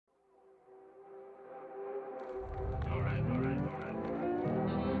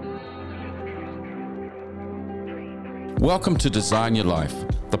Welcome to Design Your Life,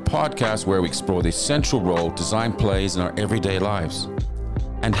 the podcast where we explore the essential role design plays in our everyday lives,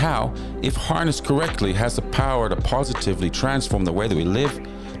 and how, if harnessed correctly, has the power to positively transform the way that we live,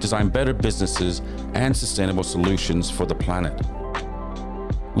 design better businesses, and sustainable solutions for the planet.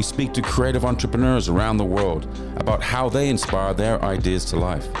 We speak to creative entrepreneurs around the world about how they inspire their ideas to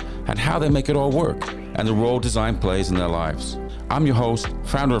life and how they make it all work and the role design plays in their lives. I'm your host,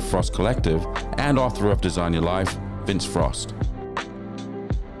 founder of Frost Collective and author of Design Your Life, Vince Frost.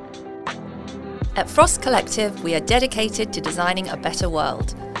 At Frost Collective, we are dedicated to designing a better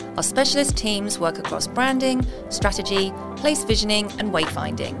world. Our specialist teams work across branding, strategy, place visioning, and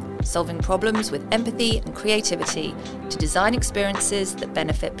wayfinding, solving problems with empathy and creativity to design experiences that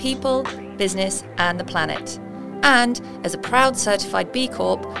benefit people, business, and the planet. And as a proud certified B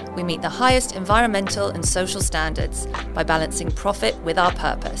Corp, we meet the highest environmental and social standards by balancing profit with our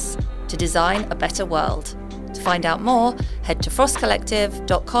purpose, to design a better world. To find out more, head to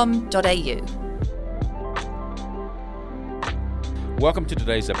frostcollective.com.au. Welcome to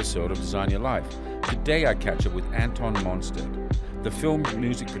today's episode of Design Your Life. Today I catch up with Anton Monstedt, the film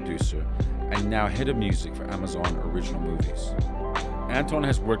music producer and now head of music for Amazon Original Movies. Anton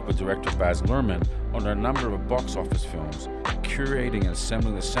has worked with director Baz Luhrmann on a number of box office films, curating and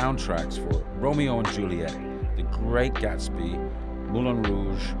assembling the soundtracks for Romeo and Juliet, The Great Gatsby, Moulin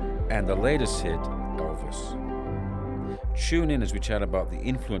Rouge, and the latest hit, Elvis. Tune in as we chat about the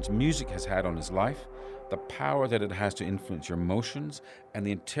influence music has had on his life, the power that it has to influence your emotions, and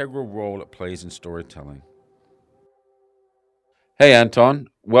the integral role it plays in storytelling. Hey Anton,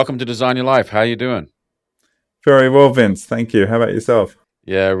 welcome to Design Your Life. How are you doing? Very well, Vince. Thank you. How about yourself?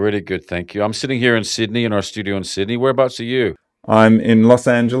 Yeah, really good, thank you. I'm sitting here in Sydney, in our studio in Sydney. Whereabouts are you? I'm in Los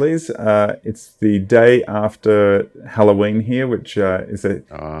Angeles. It's the day after Halloween here, which is a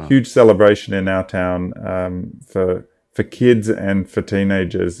huge celebration in our town for kids and for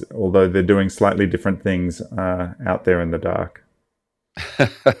teenagers, although they're doing slightly different things out there in the dark.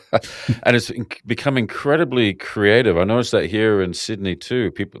 And it's become incredibly creative. I noticed that here in Sydney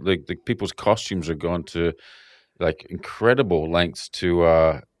too. People, people's costumes are gone to like incredible lengths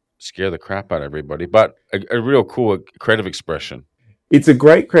to scare the crap out of everybody. But a real cool creative expression. It's a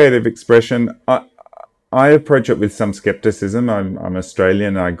great creative expression. I approach it with some skepticism. I'm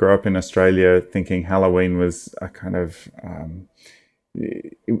Australian. I grew up in Australia thinking Halloween was a kind of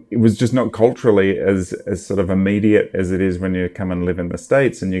it was just not culturally as sort of immediate as it is when you come and live in the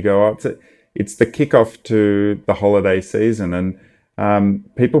States and you go up to. It's the kickoff to the holiday season, and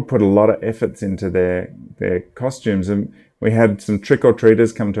people put a lot of efforts into their costumes. And we had some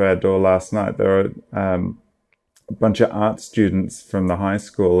trick-or-treaters come to our door last night. There were a bunch of art students from the high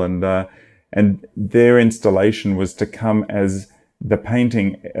school, and their installation was to come as the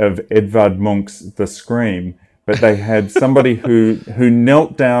painting of Edvard Munch's The Scream, but they had somebody who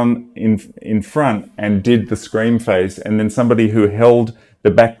knelt down in front and did the scream face, and then somebody who held the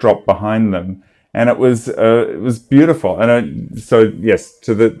backdrop behind them, and it was beautiful. And so yes,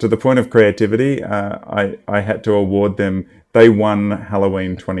 to the point of creativity, I had to award them. They won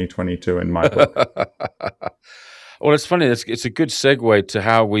Halloween 2022 in my book. Well, it's funny. It's a good segue to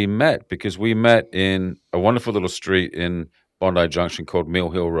how we met, because we met in a wonderful little street in Bondi Junction called Mill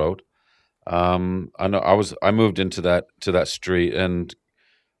Hill Road. I moved into that street, and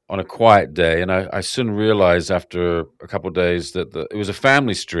on a quiet day, and I soon realized after a couple of days that it was a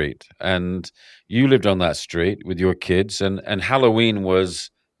family street, and you lived on that street with your kids, and Halloween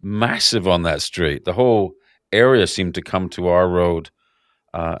was massive on that street. The whole area seemed to come to our road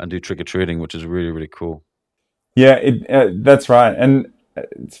and do trick or treating, which is really, really cool. Yeah, that's right. And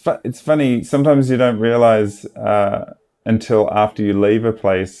it's funny, sometimes you don't realize until after you leave a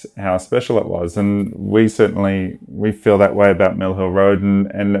place how special it was. And we feel that way about Mill Hill Road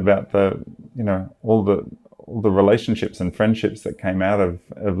and about all the relationships and friendships that came out of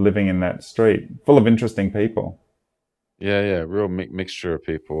living in that street, full of interesting people. Yeah, real mixture of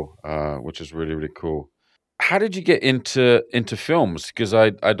people, which is really, really cool. How did you get into films? Because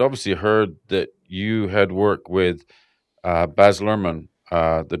I'd obviously heard that you had worked with Baz Luhrmann,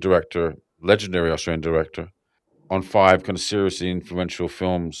 the director, legendary Australian director, on 5 kind of seriously influential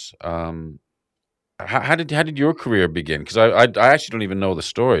films. How did your career begin? Because I actually don't even know the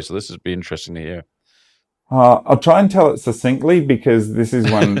story, so this would be interesting to hear. I'll try and tell it succinctly, because this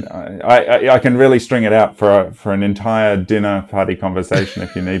is one I can really string it out for an entire dinner party conversation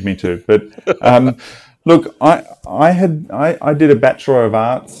if you need me to. But look, I did a Bachelor of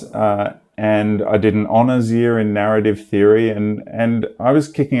Arts. And I did an honours year in narrative theory, and I was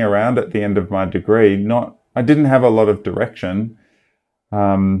kicking around at the end of my degree. I didn't have a lot of direction.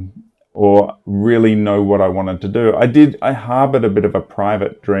 or really know what I wanted to do. I harbored a bit of a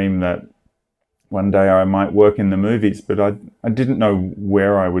private dream that one day I might work in the movies, but I didn't know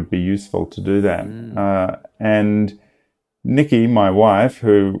where I would be useful to do that. And Nikki, my wife,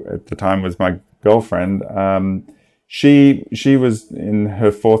 who at the time was my girlfriend, she was in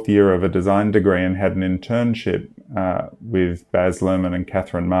her 4th year of a design degree and had an internship with Baz Luhrmann and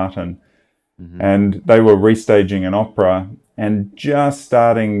Catherine Martin. And they were restaging an opera and just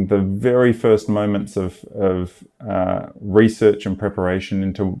starting the very first moments of research and preparation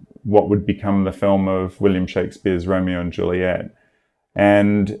into what would become the film of William Shakespeare's Romeo and Juliet.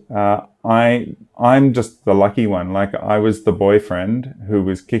 And I'm just the lucky one. Like, I was the boyfriend who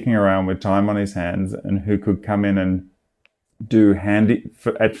was kicking around with time on his hands and who could come in and do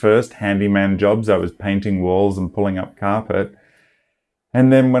at first handyman jobs. I was painting walls and pulling up carpet.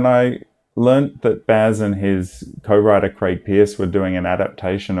 And then when I learnt that Baz and his co-writer Craig Pearce were doing an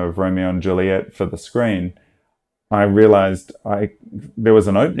adaptation of Romeo and Juliet for the screen, I realized there was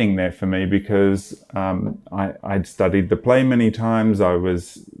an opening there for me, because I'd studied the play many times. I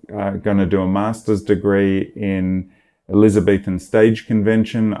was going to do a master's degree in Elizabethan stage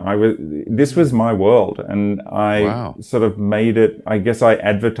convention. This was my world, and I sort of made it. I guess I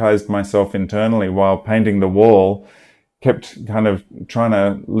advertised myself internally while painting the wall, kept kind of trying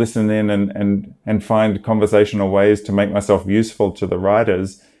to listen in and find conversational ways to make myself useful to the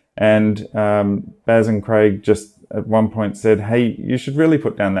writers. And Baz and Craig just at one point said, "Hey, you should really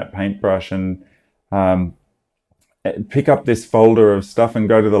put down that paintbrush and pick up this folder of stuff and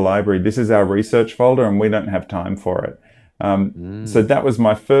go to the library. This is our research folder and we don't have time for it." So that was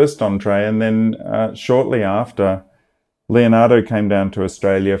my first entree. And then shortly after, Leonardo came down to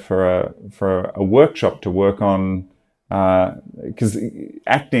Australia for a workshop to work on, because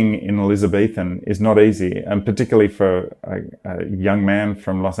acting in Elizabethan is not easy, and particularly for a young man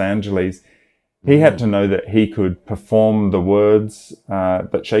from Los Angeles. He had to know that he could perform the words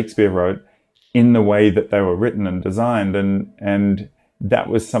that Shakespeare wrote in the way that they were written and designed, and that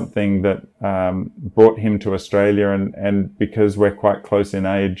was something that brought him to Australia. And because we're quite close in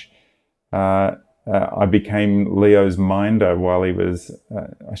age, I became Leo's minder while he was.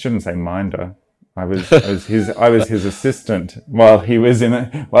 I shouldn't say minder. I was his assistant while he was in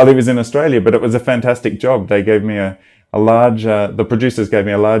Australia. But it was a fantastic job. They gave me a large. The producers gave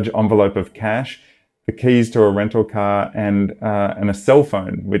me a large envelope of cash, the keys to a rental car, and a cell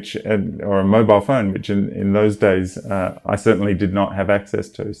phone, or a mobile phone, which in those days I certainly did not have access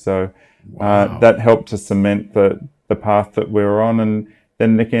to. So that helped to cement the path that we were on. And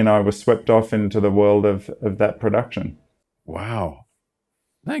then Nikki and I were swept off into the world of that production. Wow,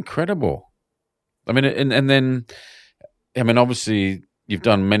 incredible! I mean, and then, I mean, obviously you've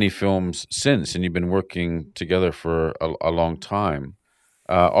done many films since, and you've been working together for a long time.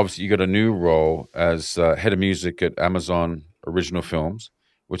 Obviously, you got a new role as head of music at Amazon Original Films,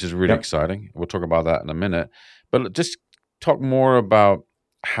 which is really exciting. We'll talk about that in a minute. But just talk more about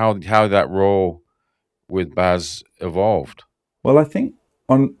how that role with Baz evolved. Well, I think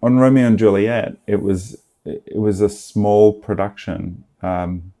on Romeo and Juliet, it was a small production. I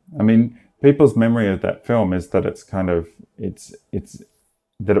mean, people's memory of that film is that it's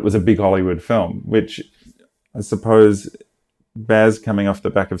that it was a big Hollywood film, which I suppose Baz, coming off the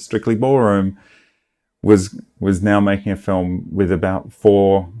back of Strictly Ballroom, was now making a film with about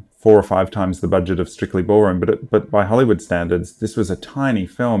four or five times the budget of Strictly Ballroom. But by Hollywood standards, this was a tiny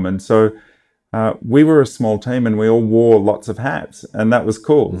film. And so we were a small team and we all wore lots of hats. And that was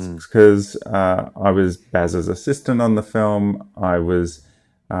cool because I was Baz's assistant on the film. I was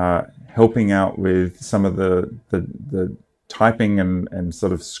helping out with some of the typing and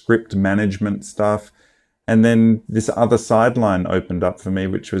sort of script management stuff. And then this other sideline opened up for me,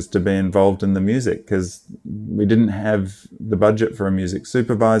 which was to be involved in the music, because we didn't have the budget for a music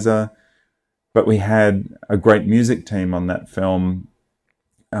supervisor, but we had a great music team on that film.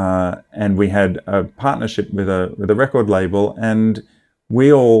 And we had a partnership with a record label, and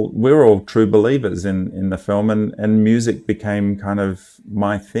we were all true believers in the film, and music became kind of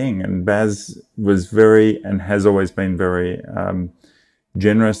my thing. And Baz was very, and has always been very,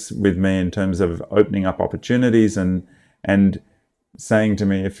 generous with me in terms of opening up opportunities and saying to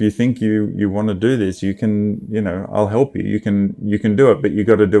me, if you think you want to do this, you can, I'll help you. You can do it, but you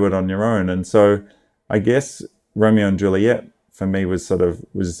got to do it on your own. And so I guess Romeo and Juliet for me was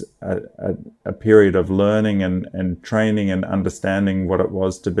a period of learning and training and understanding what it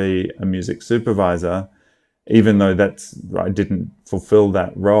was to be a music supervisor, even though I didn't fulfill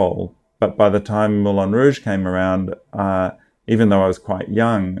that role. But by the time Moulin Rouge came around, even though I was quite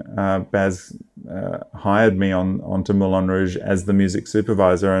young, Baz hired me onto Moulin Rouge as the music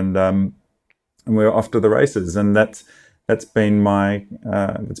supervisor, and we were off to the races. And that's been my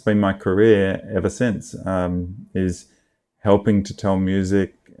career ever since. Is helping to tell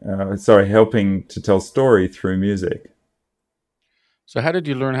helping to tell story through music. So how did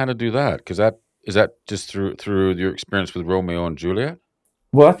you learn how to do that? Because is that just through your experience with Romeo and Juliet?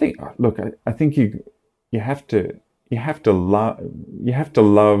 Well, I think you have to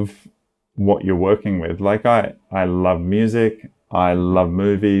love what you're working with. Like I love music, I love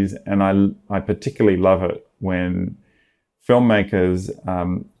movies, and I particularly love it when filmmakers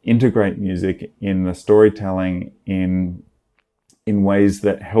integrate music in the storytelling in ways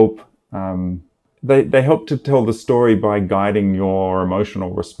that help. They help to tell the story by guiding your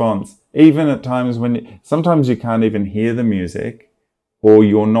emotional response. Even at times when sometimes you can't even hear the music, or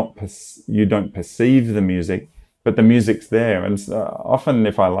you don't perceive the music, but the music's there. And often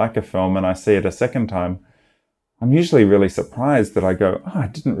if I like a film and I see it a second time, I'm usually really surprised that I go, oh, I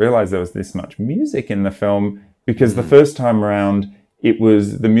didn't realize there was this much music in the film, because the first time around,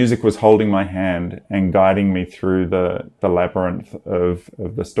 the music was holding my hand and guiding me through the labyrinth of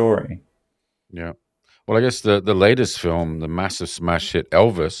the story. Yeah. Well, I guess the latest film, the massive smash hit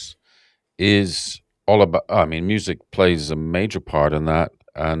Elvis, is all about, I mean, music plays a major part in that.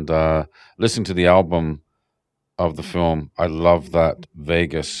 And listening to the album of the film, I love that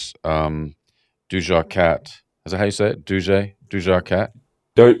Vegas Doja Cat. Is that how you say it? Doja Cat?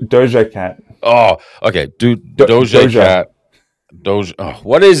 Doja Cat. Oh, okay. Doja Cat. Doja. Oh,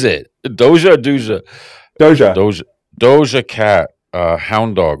 what is it? Doja or Doja? Doja Cat.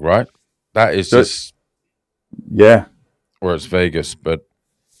 Hound Dog, right? That is just, yeah. Or it's Vegas, but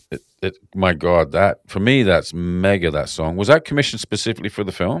my God, that for me, that's mega. That song, was that commissioned specifically for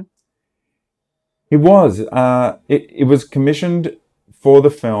the film? It was. It was commissioned for the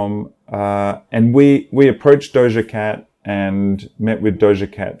film, and we approached Doja Cat and met with Doja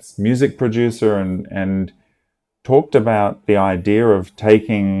Cat's music producer and talked about the idea of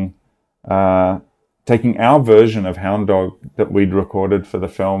taking our version of Hound Dog that we'd recorded for the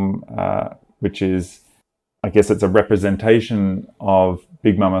film, which is, I guess it's a representation of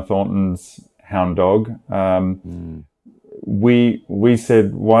Big Mama Thornton's Hound Dog. We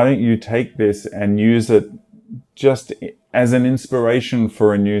said, why don't you take this and use it just as an inspiration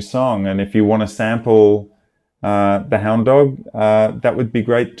for a new song? And if you want to sample the Hound Dog, that would be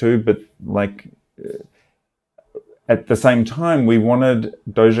great too. But at the same time, we wanted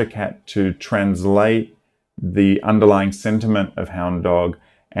Doja Cat to translate the underlying sentiment of Hound Dog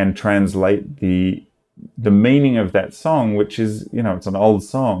and translate the meaning of that song, which is, it's an old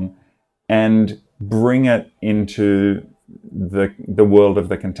song, and bring it into the world of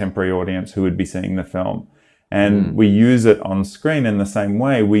the contemporary audience who would be seeing the film. And we use it on screen in the same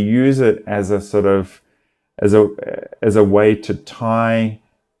way. We use it as a sort of, as a way to tie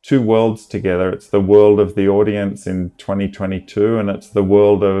two worlds together. It's the world of the audience in 2022, and it's the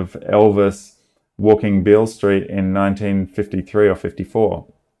world of Elvis walking Beale Street in 1953 or 54.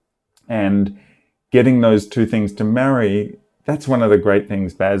 And getting those two things to marry, that's one of the great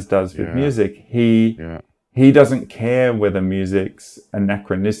things Baz does with music. He doesn't care whether music's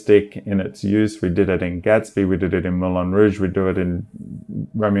anachronistic in its use. We did it in Gatsby, we did it in Moulin Rouge, we do it in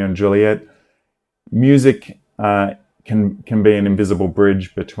Romeo and Juliet. Music can be an invisible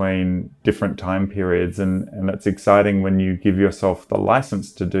bridge between different time periods, and it's exciting when you give yourself the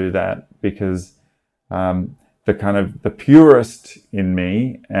license to do that, because the purist in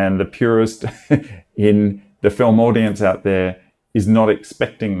me and the purist in the film audience out there is not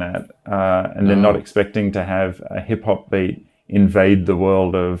expecting that, and they're not expecting to have a hip-hop beat invade the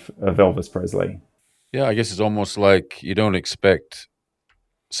world of Elvis Presley. Yeah, I guess it's almost like you don't expect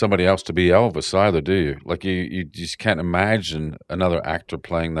somebody else to be Elvis either, do you? Like you just can't imagine another actor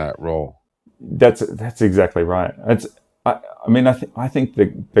playing that role. That's exactly right. I think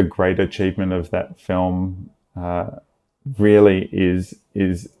the great achievement of that film really is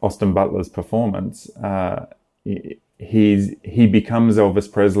Austin Butler's performance. He becomes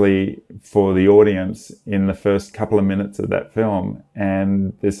Elvis Presley for the audience in the first couple of minutes of that film,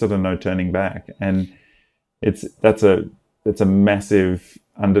 and there's sort of no turning back. And that's a massive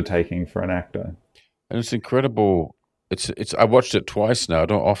undertaking for an actor. And it's incredible. I watched it twice now. I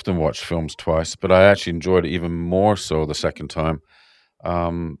don't often watch films twice, but I actually enjoyed it even more so the second time.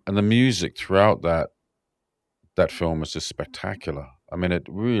 And the music throughout that film is just spectacular. I mean, it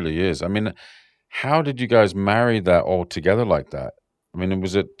really is. I mean, how did you guys marry that all together like that? I mean,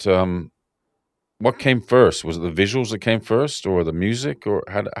 what came first? Was it the visuals that came first, or the music, or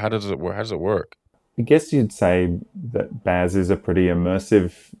how does it work? I guess you'd say that Baz is a pretty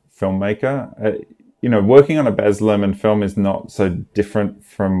immersive filmmaker. Working on a Baz Luhrmann film is not so different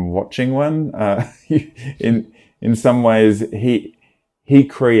from watching one. In some ways, he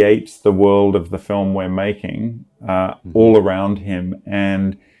creates the world of the film we're making all around him,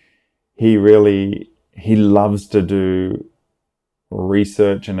 and he loves to do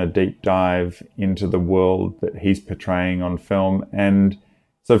research and a deep dive into the world that he's portraying on film. And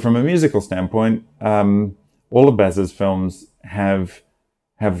so from a musical standpoint, all of Baz's films have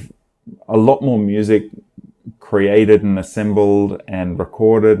a lot more music created and assembled and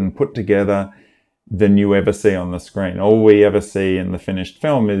recorded and put together than you ever see on the screen. All we ever see in the finished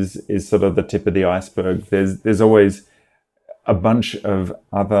film is sort of the tip of the iceberg. There's always a bunch of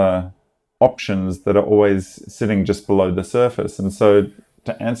other options that are always sitting just below the surface. And so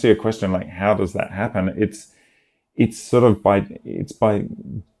to answer your question, like, how does that happen? It's sort of by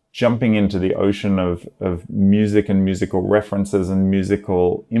jumping into the ocean of music and musical references and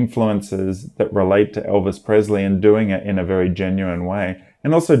musical influences that relate to Elvis Presley, and doing it in a very genuine way.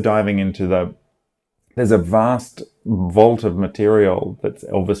 And also diving into there's a vast vault of material that's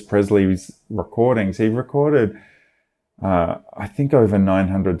Elvis Presley's recordings. He recorded, I think, over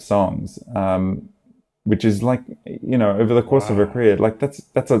 900 songs, which is like, over the course of a career, like that's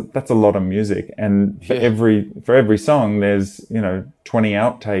a lot of music. And for every song, there's 20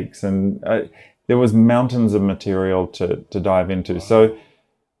 outtakes, and there was mountains of material to dive into. So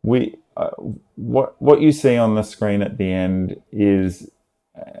what you see on the screen at the end is,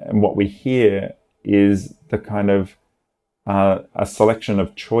 and what we hear is the kind of a selection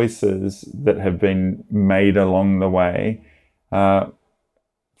of choices that have been made along the way,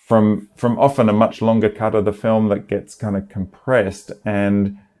 from often a much longer cut of the film that gets kind of compressed.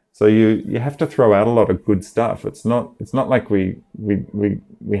 And so you have to throw out a lot of good stuff. It's not like we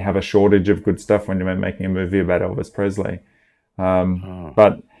have a shortage of good stuff when you're making a movie about Elvis Presley.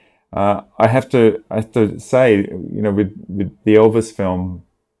 But I have to say, with the Elvis film,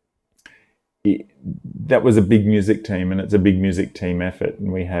 that was a big music team, and it's a big music team effort.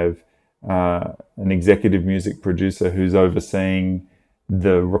 And we have an executive music producer who's overseeing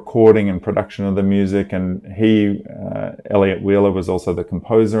the recording and production of the music, and Elliot Wheeler, was also the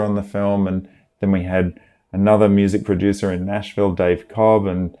composer on the film. And then we had another music producer in Nashville, Dave Cobb,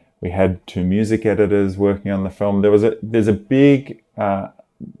 and we had 2 music editors working on the film. There's a big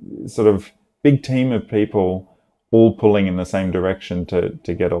sort of big team of people all pulling in the same direction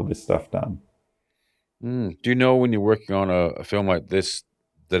to get all this stuff done. Do you know, when you're working on a film like this,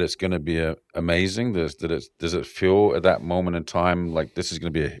 that it's going to be amazing? Does it feel at that moment in time like this is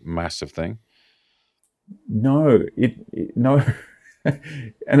going to be a massive thing? No, no.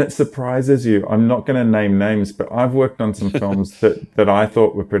 And it surprises you. I'm not going to name names, but I've worked on some films that I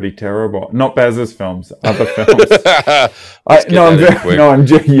thought were pretty terrible. Not Baz's films, other films.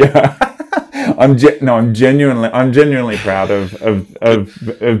 I'm genuinely proud of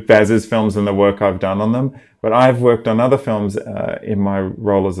Baz's films and the work I've done on them. But I've worked on other films in my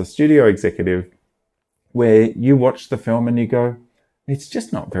role as a studio executive, where you watch the film and you go, it's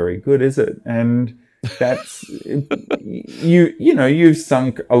just not very good, is it? And that's you've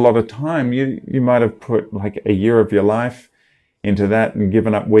sunk a lot of time. You might have put like a year of your life into that and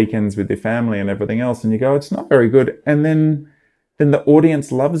given up weekends with your family and everything else, and you go, it's not very good. And then the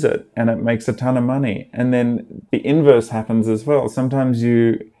audience loves it and it makes a ton of money. And then the inverse happens as well. Sometimes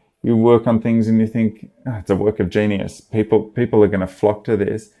you work on things and you think, it's a work of genius. People are going to flock to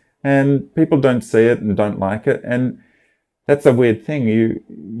this, and people don't see it and don't like it. And that's a weird thing. You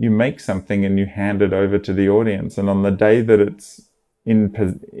make something and you hand it over to the audience, and on the day that it's in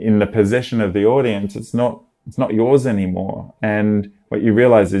the possession of the audience, it's not yours anymore. And what you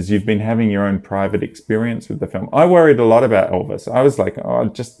realize is you've been having your own private experience with the film. I worried a lot about Elvis. I was like,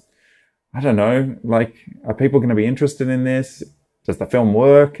 I don't know, like, are people going to be interested in this? Does the film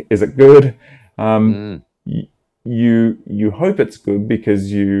work? Is it good? You hope it's good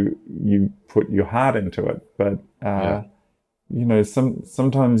because you put your heart into it, but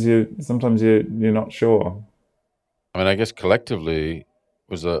sometimes you're not sure. I mean, I guess collectively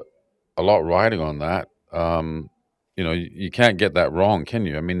was a lot riding on that. You can't get that wrong, can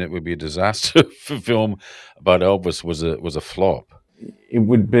you? I mean, it would be a disaster if a film about Elvis was a flop. It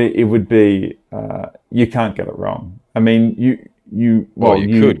would be. You can't get it wrong. I mean, you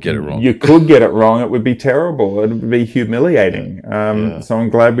could get it wrong. You could get it wrong. It would be terrible. It would be humiliating. So I'm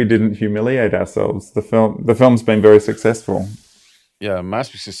glad we didn't humiliate ourselves. The film's been very successful. Yeah,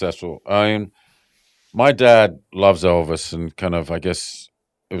 massively successful. I mean, my dad loves Elvis, and kind of, I guess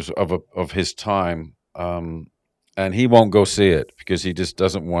it was of his time. And he won't go see it because he just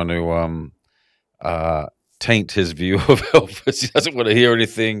doesn't want to taint his view of Elvis. He doesn't want to hear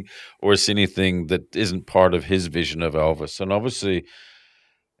anything or see anything that isn't part of his vision of Elvis. And obviously,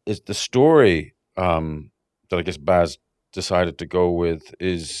 it's the story that I guess Baz decided to go with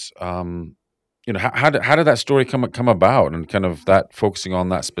is, how did that story come about, and kind of that focusing on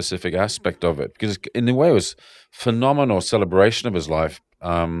that specific aspect of it, because in a way it was phenomenal celebration of his life,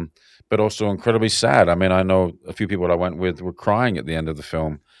 but also incredibly sad. I mean, I know a few people I went with were crying at the end of the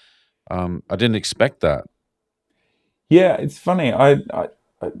film. I didn't expect that. Yeah, it's funny. I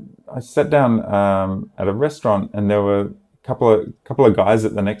sat down at a restaurant, and there were a couple of guys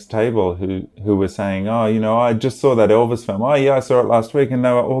at the next table who were saying, "Oh, I just saw that Elvis film. Oh, yeah, I saw it last week," and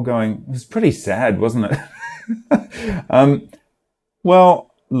they were all going, "It was pretty sad, wasn't it?"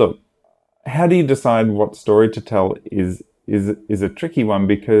 Well, look, how do you decide what story to tell is a tricky one,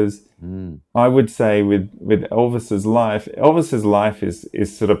 because I would say with Elvis's life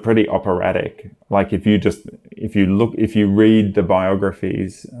is sort of pretty operatic. Like if you read the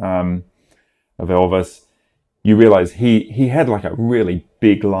biographies of Elvis, you realize he had like a really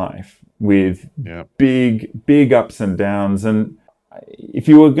big life with big ups and downs. And if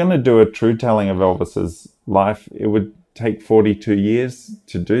you were going to do a true telling of Elvis's life, it would take 42 years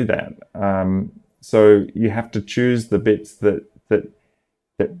to do that. So you have to choose the bits that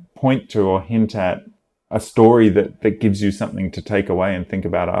point to or hint at a story that gives you something to take away and think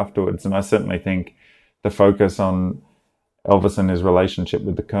about afterwards. And I certainly think the focus on Elvis and his relationship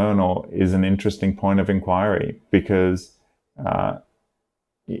with the Colonel is an interesting point of inquiry, because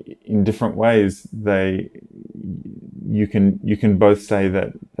in different ways you can both say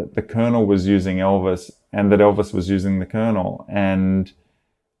that the Colonel was using Elvis and that Elvis was using the Colonel, and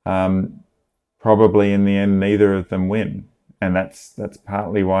probably in the end neither of them win. And that's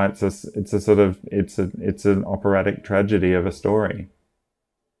partly why it's an operatic tragedy of a story.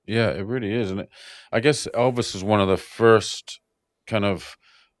 Yeah, it really is. And I guess Elvis is one of the first kind of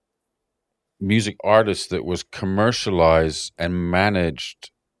music artists that was commercialized and managed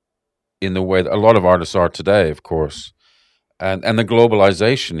in the way that a lot of artists are today, of course. And the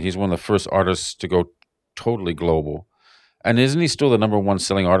globalization, he's one of the first artists to go totally global. And isn't he still the number one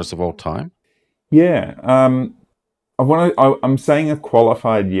selling artist of all time? Yeah. I'm saying a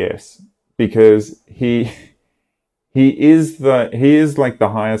qualified yes, because he is like the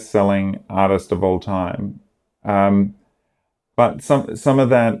highest selling artist of all time. But some of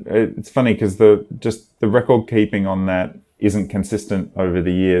that, it's funny because the record keeping on that isn't consistent over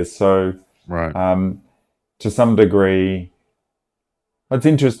the years. So right. To some degree, it's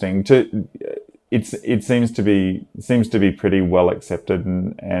interesting. It seems to be pretty well accepted,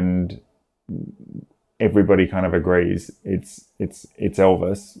 and everybody kind of agrees it's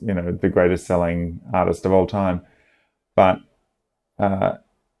Elvis, the greatest selling artist of all time. But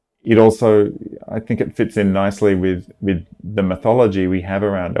it also, I think it fits in nicely with the mythology we have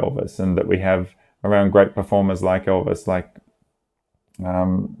around Elvis, and that we have around great performers like Elvis, like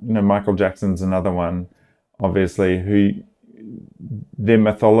Michael Jackson's another one, obviously, who they're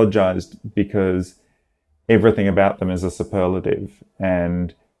mythologized because everything about them is a superlative,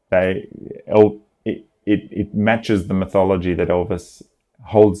 and it matches the mythology that Elvis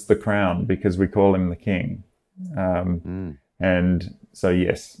holds the crown because we call him the king. And so,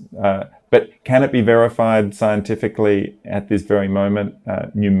 yes. But can it be verified scientifically at this very moment,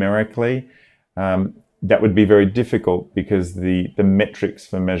 numerically? That would be very difficult, because the metrics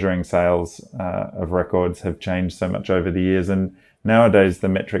for measuring sales of records have changed so much over the years. And nowadays, the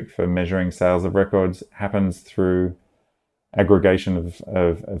metric for measuring sales of records happens through aggregation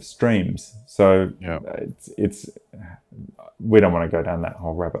of streams. So it's we don't want to go down that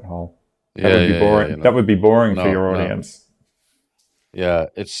whole rabbit hole. That would be boring. That would be boring for your audience. Yeah,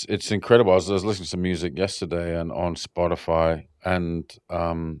 it's incredible. I was listening to some music yesterday and on Spotify, and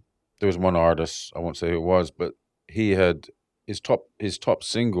there was one artist, I won't say who it was, but he had his top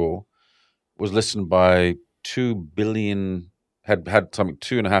single was listened by 2 billion, had something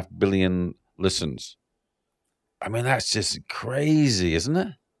 2.5 billion listens. I mean, that's just crazy, isn't it?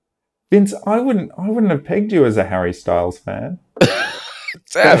 Vince, I wouldn't have pegged you as a Harry Styles fan.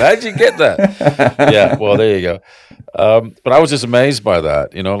 Sam, how'd you get that? Yeah, well, there you go. But I was just amazed by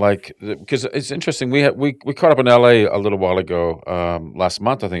that, because it's interesting. We caught up in LA a little while ago, last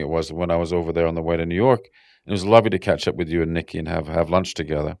month, I think it was, when I was over there on the way to New York. It was lovely to catch up with you and Nikki and have lunch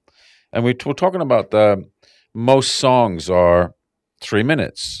together. And we were talking about most songs are 3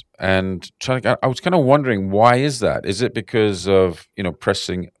 minutes. And I was kind of wondering, why is that? Is it because of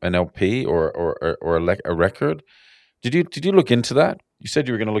pressing an LP or a record? Did you look into that? You said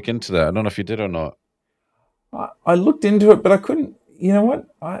you were going to look into that. I don't know if you did or not. I looked into it, but I couldn't. You know what?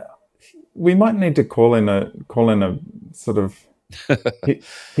 we might need to call in a sort of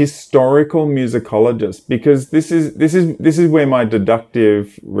historical musicologist, because this is where my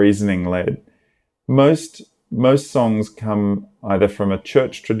deductive reasoning led. Most songs come either from a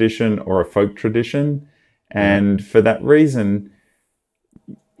church tradition or a folk tradition, and for that reason,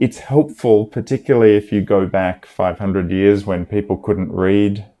 it's helpful, particularly if you go back 500 years when people couldn't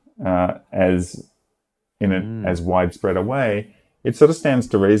read as widespread a way. It sort of stands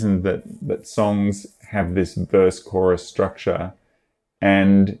to reason that songs have this verse-chorus structure,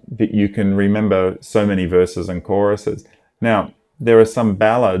 and that you can remember so many verses and choruses. Now, there are some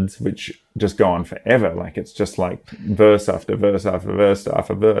ballads which just go on forever, like it's just like verse after verse after verse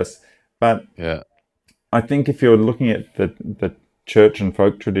after verse. But I think if you're looking at the church and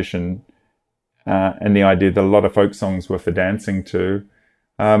folk tradition and the idea that a lot of folk songs were for dancing to,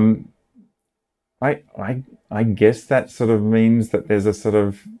 I guess that sort of means that there's a sort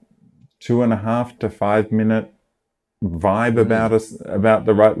of 2.5 to 5 minute vibe about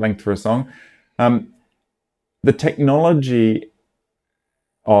the right length for a song. The technology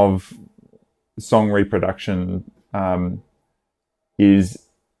of song reproduction I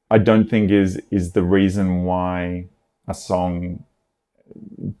don't think is the reason why a song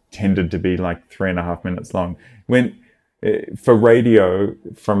tended to be like 3.5 minutes long. When for radio,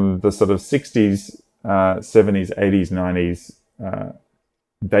 from the sort of 60s, 70s, 80s, 90s,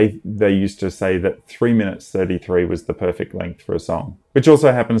 they used to say that 3 minutes 33 was the perfect length for a song, which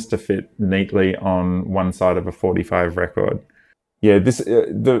also happens to fit neatly on one side of a 45 record. Yeah,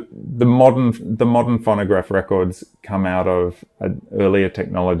 the modern phonograph records come out of an earlier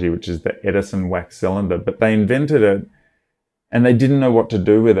technology, which is the Edison wax cylinder. But they invented it, and they didn't know what to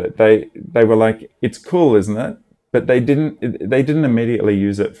do with it. They were like, "It's cool, isn't it?" But they didn't immediately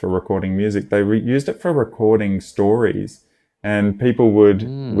use it for recording music. They used it for recording stories, and people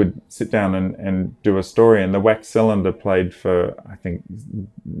would sit down and do a story. And the wax cylinder played for, I think,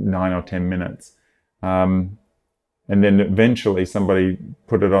 9 or 10 minutes. And then eventually somebody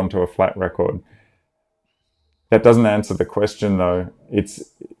put it onto a flat record. That doesn't answer the question, though. It's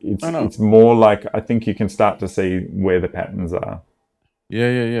more like, I think you can start to see where the patterns are.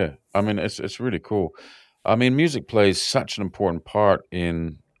 Yeah. I mean, it's really cool. I mean, music plays such an important part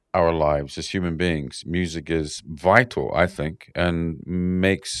in our lives as human beings. Music is vital, I think, and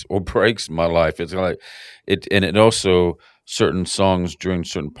makes or breaks my life. It's like it also, certain songs during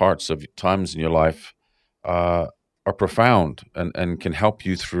certain parts of times in your life are profound and can help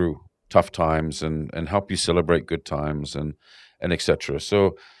you through tough times and help you celebrate good times and etc.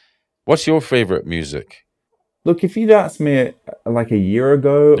 So what's your favorite music? Look, if you'd asked me like a year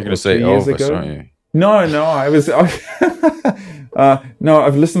ago, you're going to say Elvis, aren't you? No, no, I've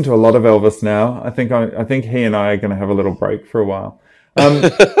listened to a lot of Elvis now. I think he and I are going to have a little break for a while.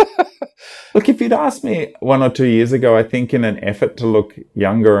 Look, if you'd asked me 1 or 2 years ago, I think in an effort to look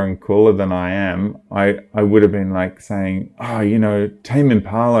younger and cooler than I am, I would have been like saying, Tame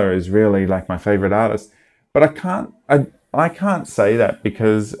Impala is really like my favorite artist. But I can't say that,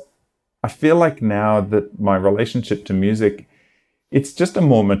 because I feel like now that my relationship to music, it's just a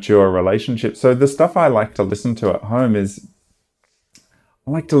more mature relationship. So the stuff I like to listen to at home is,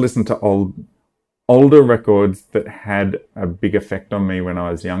 I like to listen to older records that had a big effect on me when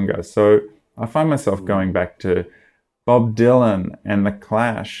I was younger. So I find myself going back to Bob Dylan and The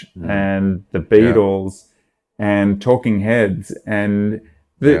Clash and the Beatles and Talking Heads, and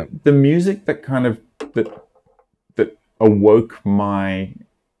the music that kind of that awoke my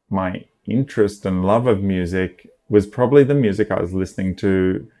interest and love of music was probably the music I was listening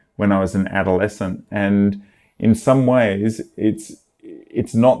to when I was an adolescent. And in some ways,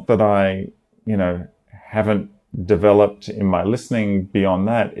 it's not that I haven't developed in my listening beyond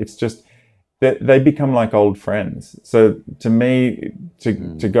that. It's just that they become like old friends. So to me, to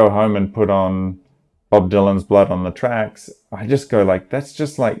go home and put on Bob Dylan's Blood on the Tracks, I just go like,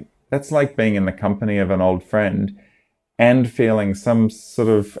 that's like being in the company of an old friend and feeling some sort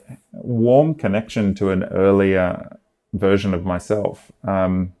of warm connection to an earlier version of myself.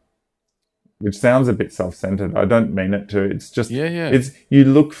 Which sounds a bit self-centered. I don't mean it to. It's just, it's, you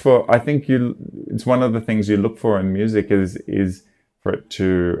look for, I think it's one of the things you look for in music is for it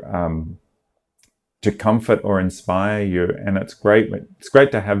to comfort or inspire you. And it's great. It's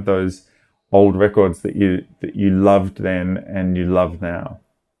great to have those old records that you loved then and you love now.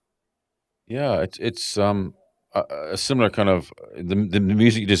 Yeah, it's a similar kind of, the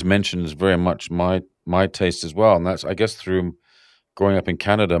music you just mentioned is very much my taste as well. And that's, I guess, through growing up in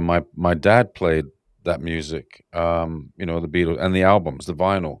Canada, my dad played that music, the Beatles and the albums, the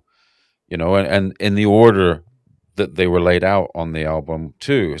vinyl, and in the order that they were laid out on the album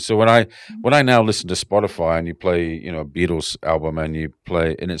too. So when I now listen to Spotify and you play, you know, a Beatles album and you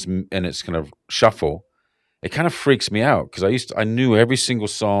play and it's kind of shuffle, it kind of freaks me out because I knew every single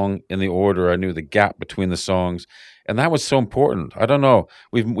song in the order. I knew the gap between the songs, and that was so important. I don't know.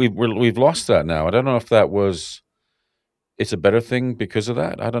 We've lost that now. I don't know if it's a better thing because of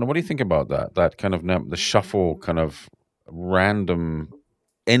that. I don't know. What do you think about that? That kind of the shuffle, kind of random,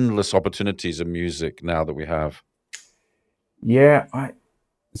 endless opportunities of music now that we have. Yeah, I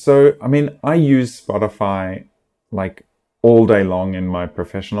mean, I use Spotify like all day long in my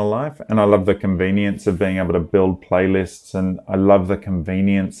professional life, and I love the convenience of being able to build playlists, and I love the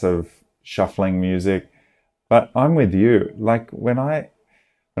convenience of shuffling music. But I'm with you. Like when I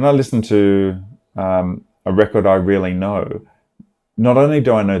listen to a record I really know, not only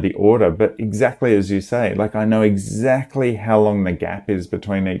do I know the order, but exactly as you say, like I know exactly how long the gap is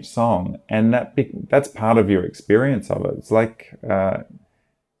between each song, and that's part of your experience of it. It's like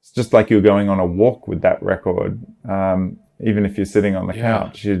it's just like you're going on a walk with that record. Even if you're sitting on the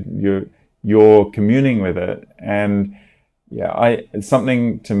couch, you're communing with it. And yeah,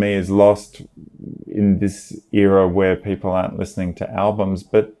 something to me is lost in this era where people aren't listening to albums.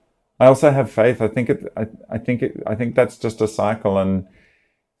 But I also have faith. I think that's just a cycle, and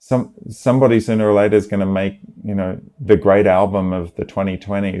somebody sooner or later is going to make, you know, the great album of the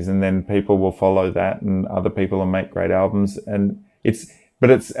 2020s, and then people will follow that, and other people will make great albums. And it's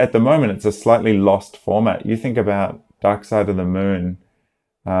at the moment it's a slightly lost format. You think about Dark Side of the Moon.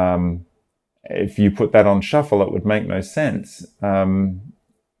 If you put that on shuffle, it would make no sense.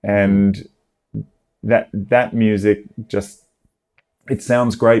 And that music just, it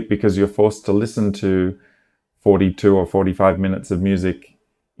sounds great because you're forced to listen to 42 or 45 minutes of music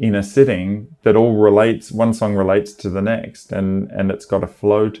in a sitting that all relates, one song relates to the next, and it's got a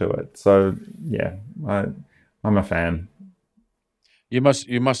flow to it. So yeah, I'm a fan. You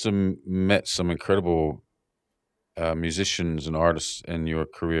must have met some incredible musicians and artists in your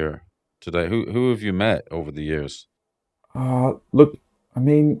career today. Who have you met over the years? Look, I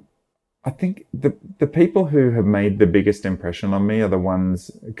mean, I think the people who have made the biggest impression on me are the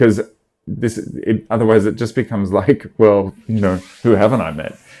ones, because otherwise it just becomes like, well, you know, who haven't I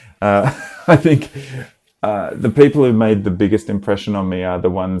met? I think the people who made the biggest impression on me are the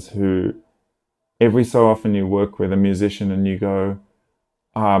ones who every so often you work with a musician and you go,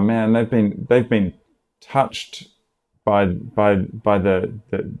 oh man, they've been touched by the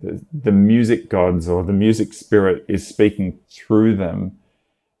music gods, or the music spirit is speaking through them.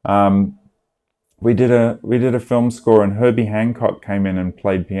 We did a film score, and Herbie Hancock came in and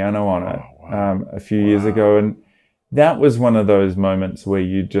played piano on it. Oh, wow. A few years ago, and that was one of those moments where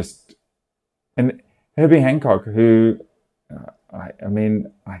you just, and Herbie Hancock, who I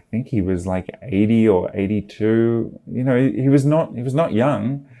mean, I think he was like 80 or 82. You know, he was not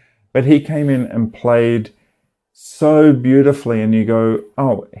young, but he came in and played so beautifully, and you go,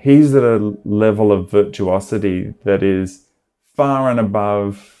 oh, he's at a level of virtuosity that is far and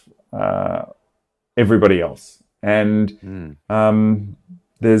above everybody else. And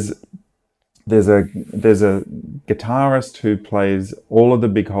there's a guitarist who plays all of the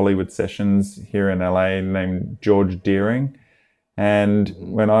big Hollywood sessions here in LA named George Deering. And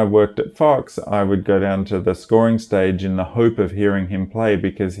when I worked at Fox, I would go down to the scoring stage in the hope of hearing him play,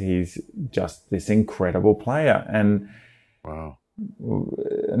 because he's just this incredible player. And wow,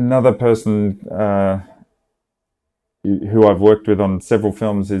 another person who I've worked with on several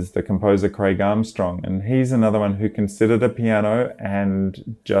films is the composer Craig Armstrong. And he's another one who considered a piano,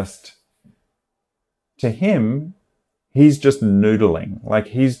 and just, to him, he's just noodling. Like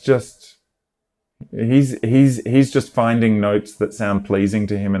he's just finding notes that sound pleasing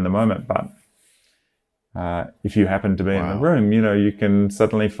to him in the moment. But if you happen to be in the room, you know, you can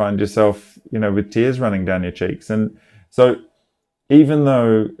suddenly find yourself, you know, with tears running down your cheeks. And so even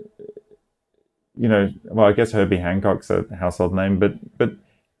though, you know, well, I guess Herbie Hancock's a household name, but you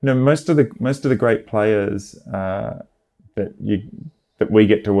know, most of the great players that we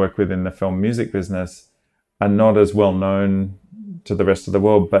get to work with in the film music business are not as well known to the rest of the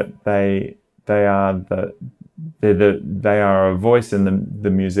world, but they are a voice in the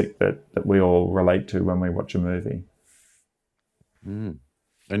music that we all relate to when we watch a movie. And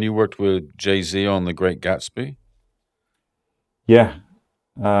you worked with Jay-Z on The Great Gatsby? Yeah,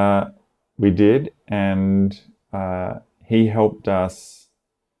 we did, and he helped us.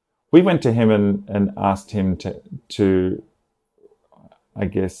 We went to him and asked him to I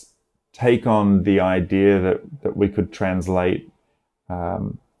guess take on the idea that we could translate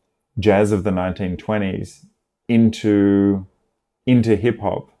jazz of the 1920s into hip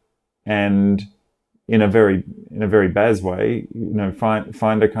hop, and in a very Baz way,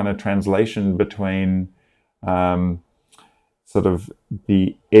 find a kind of translation between sort of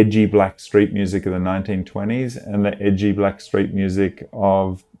the edgy black street music of the 1920s and the edgy black street music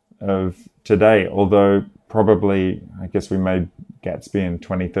of today. Although probably, I guess we made Gatsby in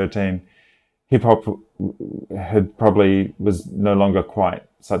 2013, hip hop was no longer quite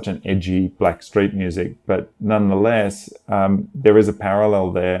such an edgy black street music, but nonetheless, there is a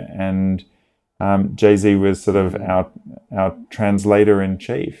parallel there, and Jay-Z was sort of our translator in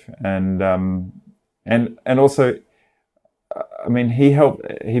chief, and also, I mean,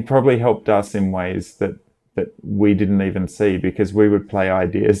 he probably helped us in ways that we didn't even see, because we would play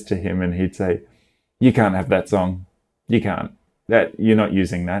ideas to him and he'd say, "You can't have that song. You can't. You're not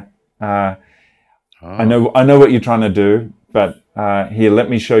using that. I know what you're trying to do, but here, let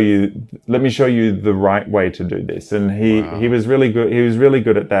me show you the right way to do this." And he was really good. He was really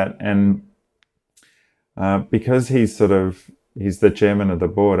good at that. And because he's the chairman of the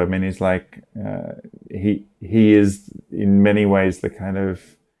board, I mean, he's like, he is in many ways the kind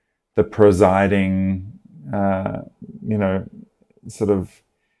of the presiding,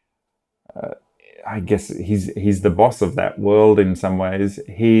 I guess he's the boss of that world in some ways.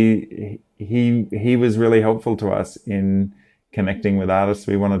 He was really helpful to us in connecting with artists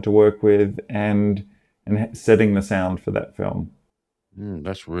we wanted to work with and setting the sound for that film.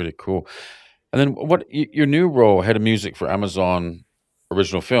 That's really cool. And then what your new role, head of music for Amazon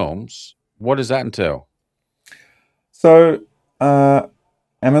Original Films, what does that entail? So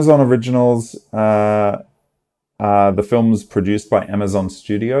Amazon Originals are the films produced by Amazon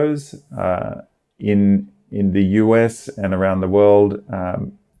Studios in the US and around the world.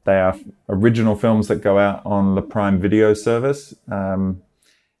 They are original films that go out on the Prime Video service.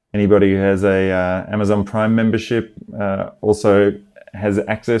 Anybody who has a Amazon Prime membership also has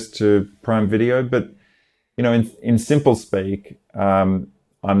access to Prime Video. But in simple speak, I'm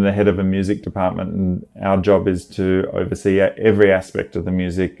the head of a music department, and our job is to oversee every aspect of the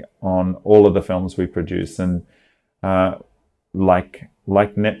music on all of the films we produce. And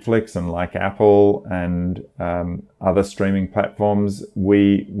like Netflix and like Apple and other streaming platforms,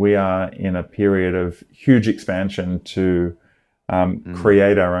 we are in a period of huge expansion to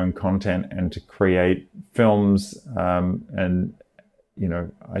create our own content and to create films, and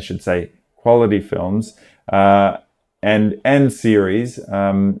I should say quality films and series.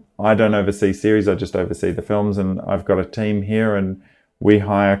 I don't oversee series; I just oversee the films, and I've got a team here, and we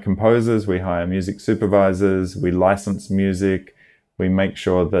hire composers, we hire music supervisors, we license music. We make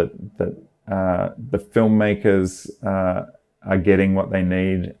sure that the filmmakers are getting what they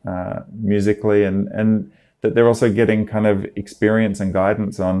need musically, and that they're also getting kind of experience and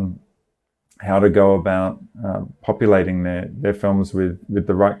guidance on how to go about populating their films with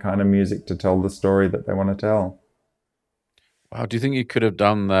the right kind of music to tell the story that they want to tell. Wow. Do you think you could have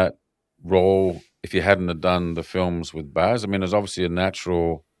done that role if you hadn't have done the films with Baz? I mean, there's obviously a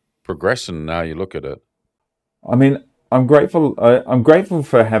natural progression now you look at it. I mean, I'm grateful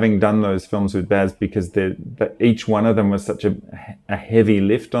for having done those films with Baz, because each one of them was such a heavy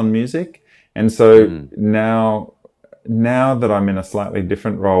lift on music. And so now that I'm in a slightly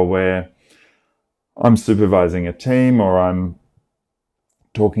different role where I'm supervising a team or I'm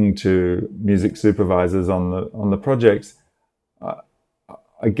talking to music supervisors on the projects,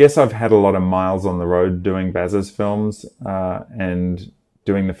 I guess I've had a lot of miles on the road doing Baz's films and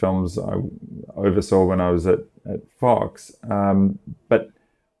doing the films I oversaw when I was at Fox. But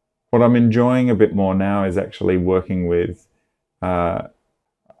what I'm enjoying a bit more now is actually working with, I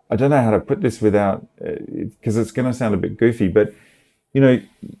don't know how to put this without, because it's going to sound a bit goofy, but,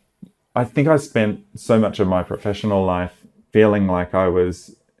 I think I spent so much of my professional life feeling like I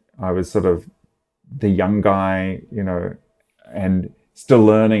was sort of the young guy, and still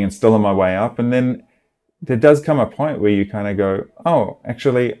learning and still on my way up. And then there does come a point where you kind of go, oh,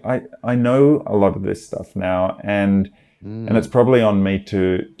 actually, I know a lot of this stuff now, and it's probably on me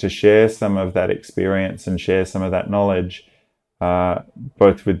to share some of that experience and share some of that knowledge,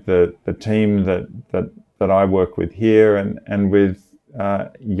 both with the team that I work with here and with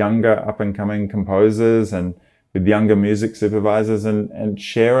younger up and coming composers and with younger music supervisors, and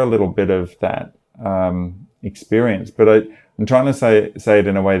share a little bit of that experience. But I'm trying to say it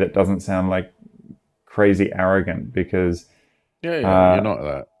in a way that doesn't sound like crazy arrogant, because you're not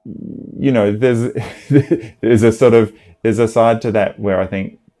that. There's a side to that where I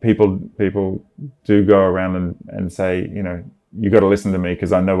think people do go around and say, you got to listen to me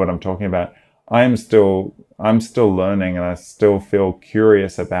because I know what I'm talking about. I'm still learning, and I still feel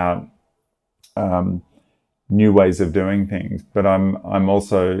curious about new ways of doing things. But I'm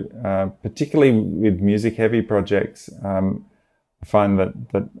also particularly with music heavy projects. I find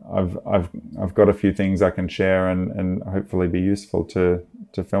that I've got a few things I can share and hopefully be useful to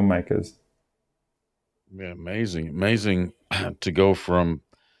filmmakers. Yeah, amazing to go from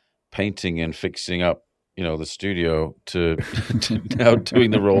painting and fixing up, the studio to now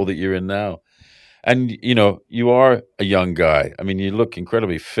doing the role that you're in now. And you are a young guy. I mean, you look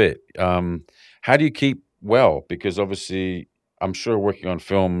incredibly fit. How do you keep well? Because obviously, I'm sure working on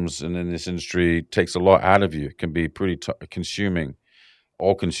films and in this industry takes a lot out of you. It can be pretty consuming,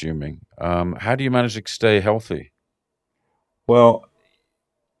 all-consuming. How do you manage to stay healthy? Well,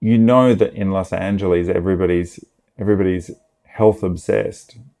 that in Los Angeles, everybody's health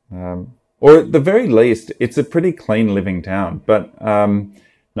obsessed, or at the very least, it's a pretty clean living town. But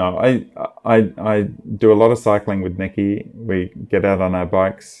no, I do a lot of cycling with Nikki. We get out on our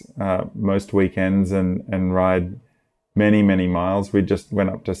bikes most weekends and ride many miles. We just went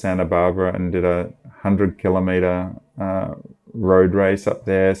up to Santa Barbara and did a 100-kilometer road race up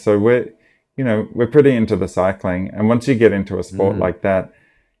there. So we're pretty into the cycling. And once you get into a sport like that,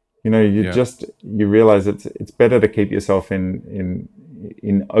 you realize it's better to keep yourself in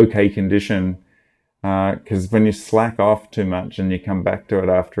okay condition, because when you slack off too much and you come back to it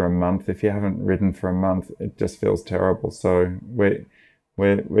after a month, if you haven't ridden for a month, it just feels terrible. So we're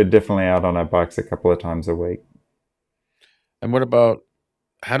definitely out on our bikes a couple of times a week. And what about,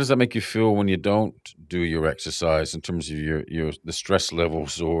 how does that make you feel when you don't do your exercise in terms of your the stress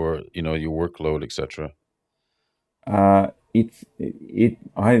levels or your workload, etc.? I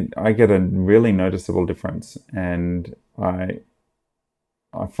get a really noticeable difference, and I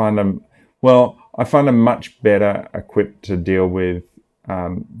find I'm much better equipped to deal with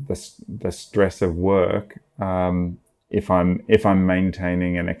the stress of work if I'm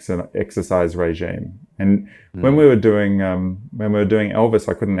maintaining an exercise regime. And when we were doing Elvis,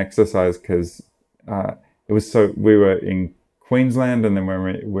 I couldn't exercise because we were in Queensland, and then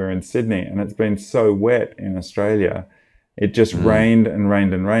we were in Sydney, and it's been so wet in Australia. It just rained and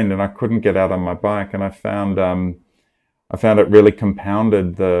rained and rained, and I couldn't get out on my bike. And I found it really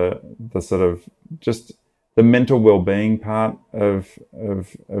compounded the sort of just the mental well-being part of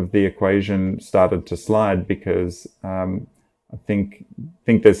the equation started to slide, because I think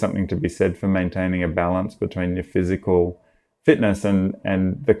there's something to be said for maintaining a balance between your physical fitness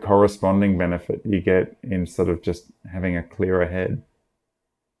and the corresponding benefit you get in sort of just having a clearer head.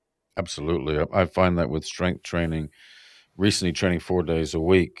 Absolutely. I find that with strength training, recently training 4 days a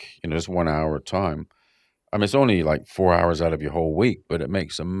week, just 1 hour at a time. I mean, it's only like 4 hours out of your whole week, but it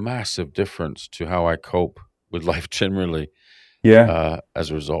makes a massive difference to how I cope with life generally. Yeah.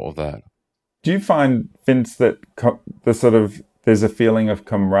 As a result of that. Do you find, Vince, that there's a feeling of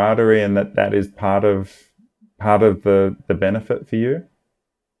camaraderie, and that is part of the benefit for you?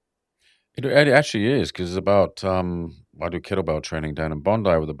 It actually is, because about I do kettlebell training down in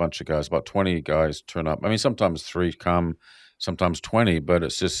Bondi with a bunch of guys. About 20 guys turn up. I mean, sometimes 3 come, sometimes 20, but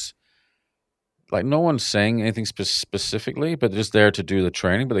it's just like no one's saying anything specifically, but they're just there to do the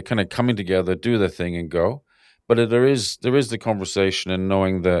training. But they're kind of coming together, do their thing, and go. But there is the conversation, and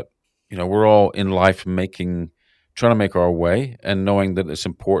knowing that we're all in life trying to make our way, and knowing that it's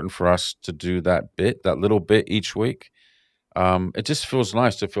important for us to do that little bit each week. It just feels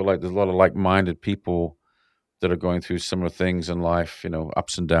nice to feel like there's a lot of like-minded people that are going through similar things in life,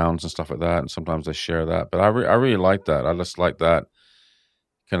 ups and downs and stuff like that. And sometimes they share that. But I really like that. I just like that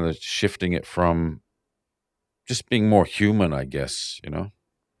kind of shifting it from just being more human, I guess,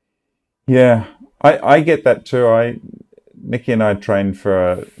 Yeah, I get that too. Nikki and I trained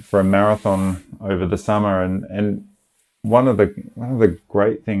for a marathon over the summer, and one of the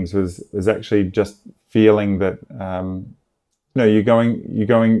great things was actually just feeling that you're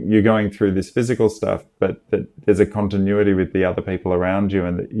going through this physical stuff, but that there's a continuity with the other people around you,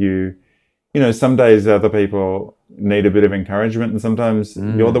 and that some days other people need a bit of encouragement, and sometimes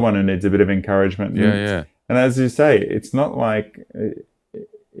you're the one who needs a bit of encouragement. Yeah. And as you say, it's not like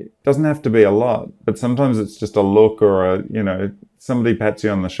it doesn't have to be a lot, but sometimes it's just a look, or somebody pats you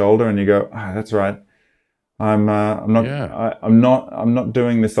on the shoulder and you go, that's right. I'm not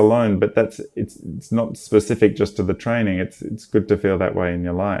doing this alone, but it's not specific just to the training. It's good to feel that way in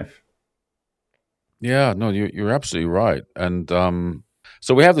your life. Yeah, no, you're absolutely right. And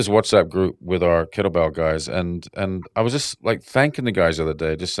so we have this WhatsApp group with our kettlebell guys, and I was just like thanking the guys the other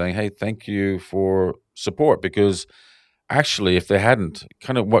day, just saying, hey, thank you for support, because actually, if they hadn't,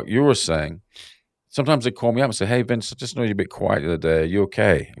 kind of what you were saying, sometimes they call me up and say, hey, Vince, I just know you're a bit quiet the other day. Are you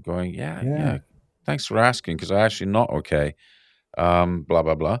okay? I'm going, yeah. Thanks for asking, because I'm actually not okay. Blah,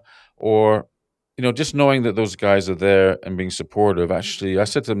 blah, blah. Or, just knowing that those guys are there and being supportive. Actually, I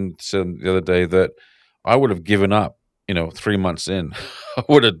said to them the other day that I would have given up, 3 months in. I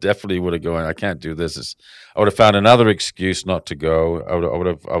would have going, I can't do this. I would have found another excuse not to go.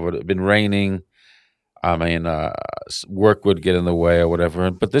 I would have been raining. I mean, work would get in the way or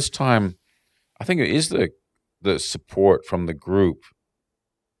whatever. But this time, I think it is the support from the group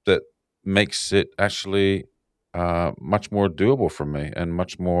that makes it actually much more doable for me and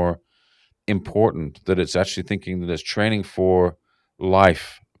much more important, that it's actually thinking that it's training for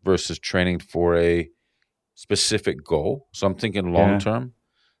life versus training for a specific goal. So I'm thinking long term.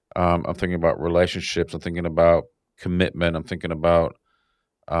 I'm thinking about relationships. I'm thinking about commitment. I'm thinking about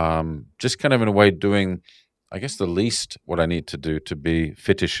just kind of in a way doing, I guess, the least what I need to do to be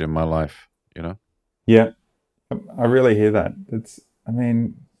fitish in my life, Yeah, I really hear that.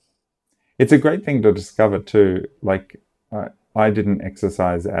 It's a great thing to discover too. Like, I didn't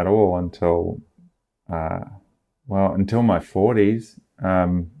exercise at all until my 40s.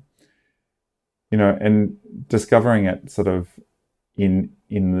 And discovering it sort of in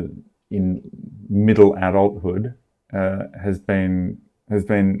middle adulthood has been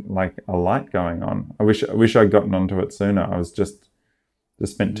like a light going on. I wish I'd gotten onto it sooner. I was just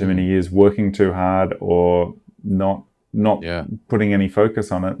spent too many years working too hard or not putting any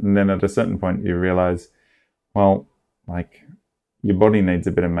focus on it. And then at a certain point you realize, well, like, your body needs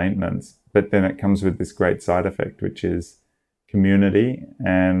a bit of maintenance, but then it comes with this great side effect, which is community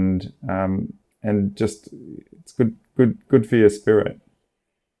and just it's good for your spirit.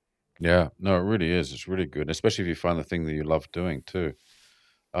 Yeah, no, it really is. It's really good, especially if you find the thing that you love doing too.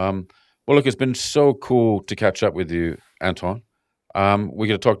 Well, look, it's been so cool to catch up with you, Anton. We're going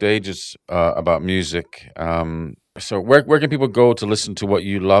to talk to ages about music. So where can people go to listen to what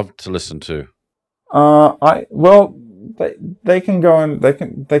you love to listen to? They can go and they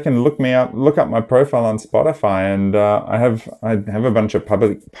can look up my profile on Spotify, and I have a bunch of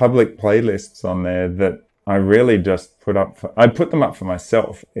public playlists on there that I really just I put them up for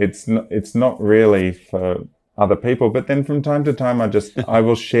myself. It's not really for other people, but then from time to time I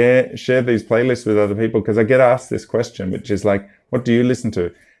will share these playlists with other people, because I get asked this question, which is like, what do you listen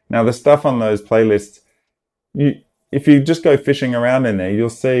to? Now, the stuff on those playlists, if you just go fishing around in there, you'll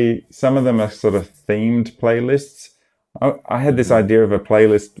see some of them are sort of themed playlists. I had this idea of a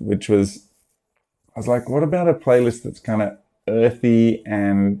playlist, which I was like, what about a playlist that's kind of earthy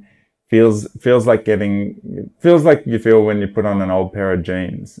and feels like you feel when you put on an old pair of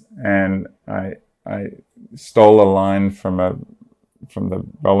jeans? And I stole a line from the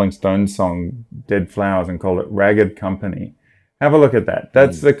Rolling Stones song Dead Flowers and called it Ragged Company. Have a look at that.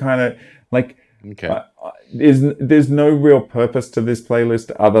 That's the kind of, like, okay. There's no real purpose to this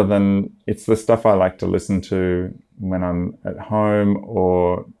playlist other than it's the stuff I like to listen to when I'm at home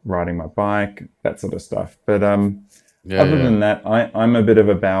or riding my bike, that sort of stuff. But other than that, I'm a bit of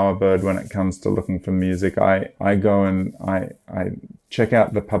a bowerbird when it comes to looking for music. I go and I check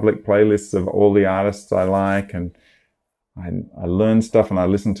out the public playlists of all the artists I like, and I learn stuff, and I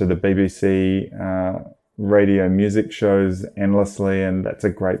listen to the BBC radio music shows endlessly, and that's a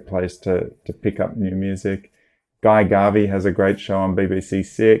great place to pick up new music. Guy Garvey has a great show on BBC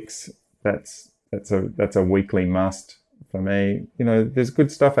Six. That's a weekly must for me. There's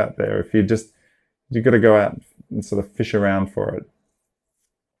good stuff out there. You've got to go out and sort of fish around for it.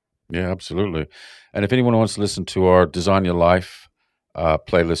 Yeah, absolutely. And if anyone wants to listen to our Design Your Life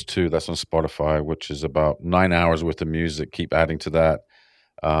playlist too, that's on Spotify, which is about 9 hours worth of music. Keep adding to that.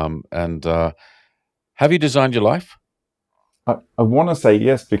 Have you designed your life? I want to say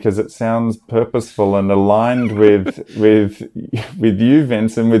yes, because it sounds purposeful and aligned with you,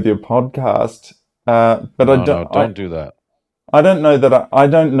 Vince, and with your podcast. But don't do that. I don't know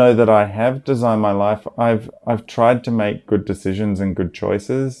that I have designed my life. I've tried to make good decisions and good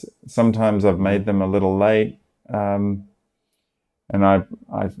choices. Sometimes I've made them a little late, and I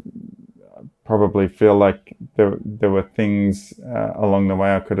probably feel like there were things along the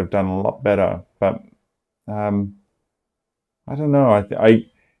way I could have done a lot better. But I don't know.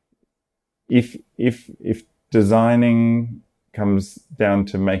 If designing comes down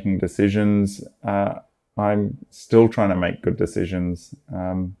to making decisions, I'm still trying to make good decisions.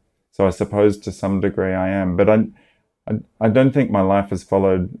 So I suppose to some degree I am, but I don't think my life has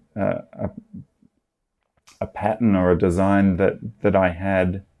followed a pattern or a design that I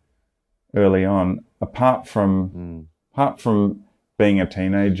had early on, apart from being a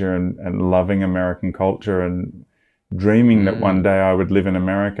teenager and loving American culture and dreaming that one day I would live in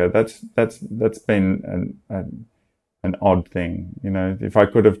America. That's been an odd thing. If I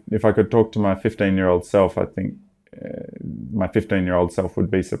could talk to my 15-year-old self, I think my 15-year-old self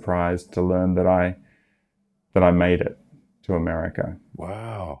would be surprised to learn that I made it to America.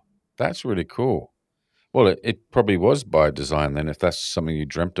 Wow, that's really cool. Well, it probably was by design then, if that's something you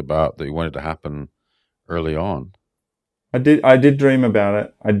dreamt about that you wanted to happen early on. I did dream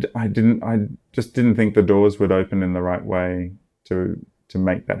about it. I just didn't think the doors would open in the right way to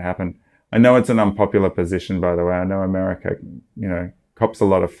make that happen. I know it's an unpopular position, by the way. I know America, cops a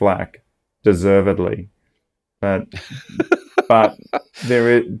lot of flack, deservedly, but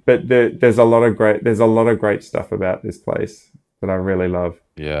there's a lot of great stuff about this place that I really love.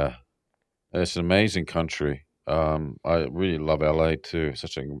 Yeah, it's an amazing country. I really love LA too.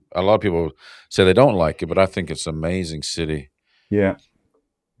 A lot of people say they don't like it, but I think it's an amazing city. Yeah,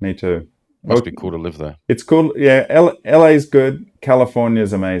 me too. Must be cool to live there. It's cool. Yeah, LA's good.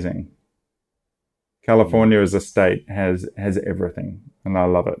 California's amazing. California as a state has everything, and I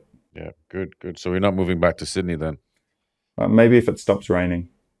love it. Yeah, good. So we're not moving back to Sydney then? Maybe if it stops raining.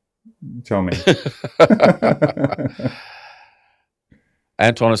 Tell me.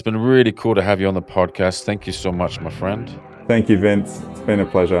 Anton, it's been really cool to have you on the podcast. Thank you so much, my friend. Thank you, Vince. It's been a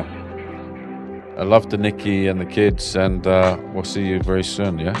pleasure. I love the Nikki and the kids, and we'll see you very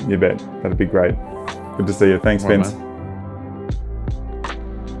soon, yeah? You bet. That'd be great. Good to see you. Thanks, Vince. Man.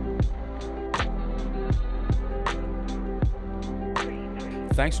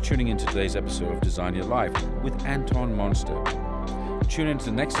 Thanks for tuning in to today's episode of Design Your Life with Anton Monstedt. Tune in to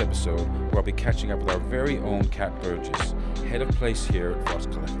the next episode where I'll be catching up with our very own Kat Burgess, head of place here at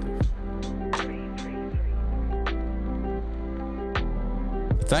Frost Collective.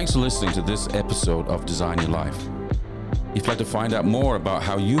 Thanks for listening to this episode of Design Your Life. If you'd like to find out more about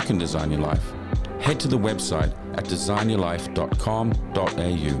how you can design your life, head to the website at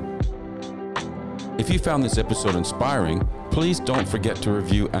designyourlife.com.au. If you found this episode inspiring, please don't forget to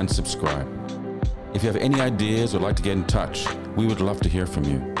review and subscribe. If you have any ideas or like to get in touch, we would love to hear from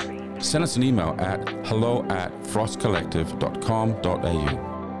you. Send us an email at hello@frostcollective.com.au.